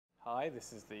Hi,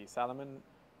 this is the Salomon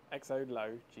Exode Low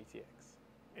GTX.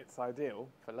 It's ideal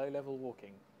for low-level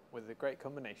walking with a great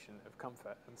combination of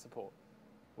comfort and support.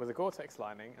 With a Gore-Tex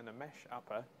lining and a mesh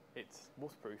upper, it's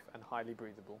waterproof and highly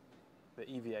breathable. The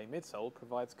EVA midsole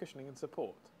provides cushioning and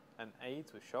support and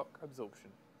aids with shock absorption.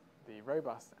 The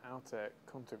robust outer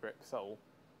contour grip sole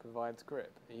provides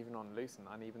grip even on loose and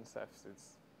uneven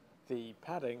surfaces. The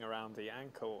padding around the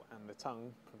ankle and the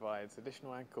tongue provides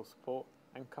additional ankle support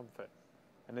and comfort.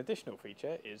 An additional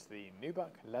feature is the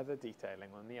nubuck leather detailing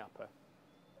on the upper.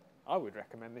 I would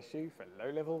recommend this shoe for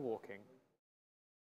low-level walking.